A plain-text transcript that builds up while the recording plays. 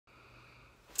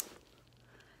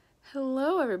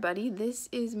Hello everybody, this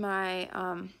is my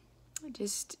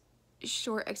just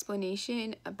short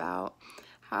explanation about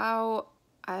how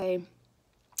I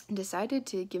decided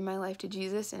to give my life to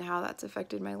Jesus and how that's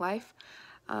affected my life.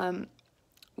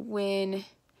 When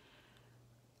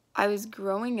I was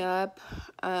growing up,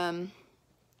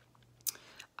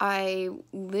 I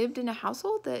lived in a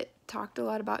household that talked a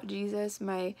lot about Jesus.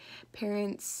 My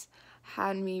parents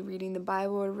had me reading the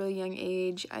Bible at a really young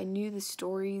age. I knew the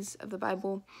stories of the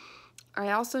Bible.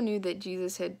 I also knew that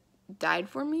Jesus had died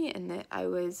for me and that I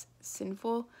was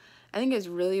sinful. I think I was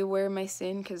really aware of my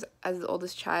sin because as the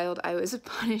oldest child, I was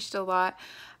punished a lot.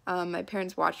 My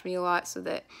parents watched me a lot so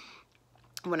that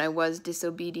when I was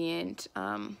disobedient,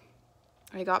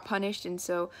 I got punished. And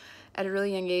so at a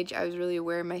really young age, I was really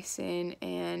aware of my sin,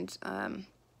 and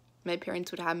my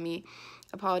parents would have me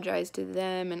apologize to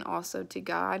them and also to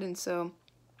God. And so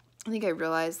I think I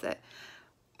realized that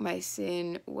my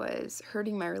sin was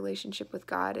hurting my relationship with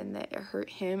God and that it hurt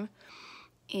him.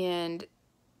 And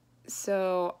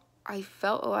so I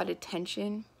felt a lot of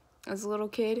tension as a little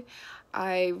kid.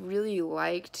 I really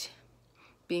liked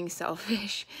being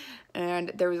selfish,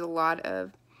 and there was a lot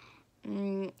of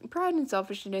pride and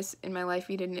selfishness in my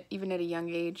life, even at a young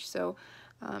age. So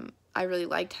I really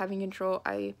liked having control.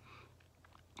 I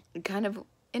kind of,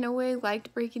 in a way,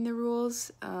 liked breaking the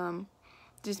rules,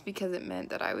 just because it meant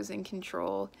that I was in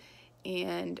control.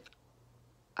 And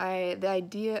the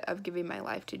idea of giving my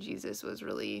life to Jesus was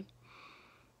really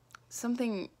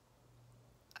something.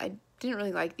 I didn't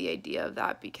really like the idea of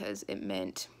that because it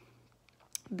meant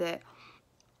that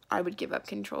I would give up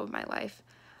control of my life.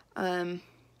 But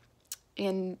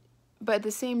at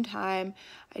the same time,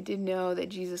 I did know that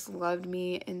Jesus loved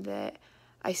me and that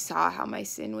I saw how my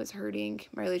sin was hurting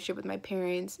my relationship with my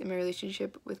parents and my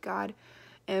relationship with God.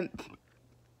 And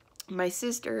my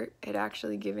sister had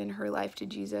actually given her life to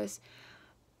Jesus.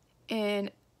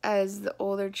 And as the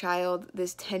older child,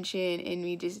 this tension in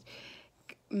me just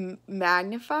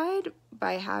magnified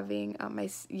by having my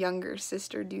younger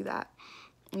sister do that.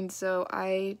 And so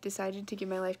I decided to give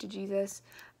my life to Jesus.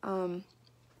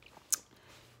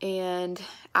 And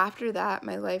after that,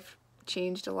 my life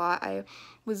changed a lot. I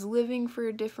was living for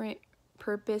a different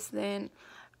purpose then.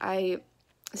 I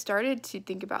started to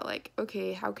think about, like,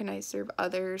 okay, how can I serve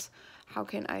others? How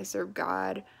can I serve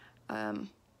God? And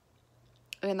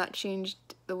that changed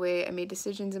the way I made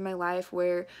decisions in my life,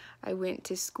 where I went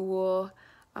to school,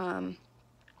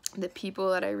 the people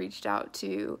that I reached out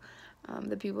to,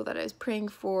 the people that I was praying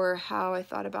for, how I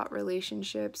thought about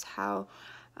relationships, how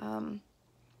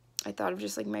I thought of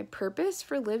just like my purpose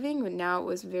for living, but now it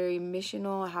was very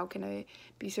missional. How can I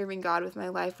be serving God with my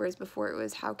life? Whereas before it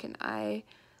was, how can I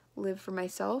live for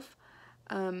myself?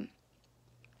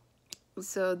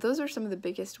 So those are some of the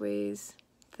biggest ways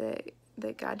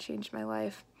that God changed my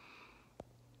life.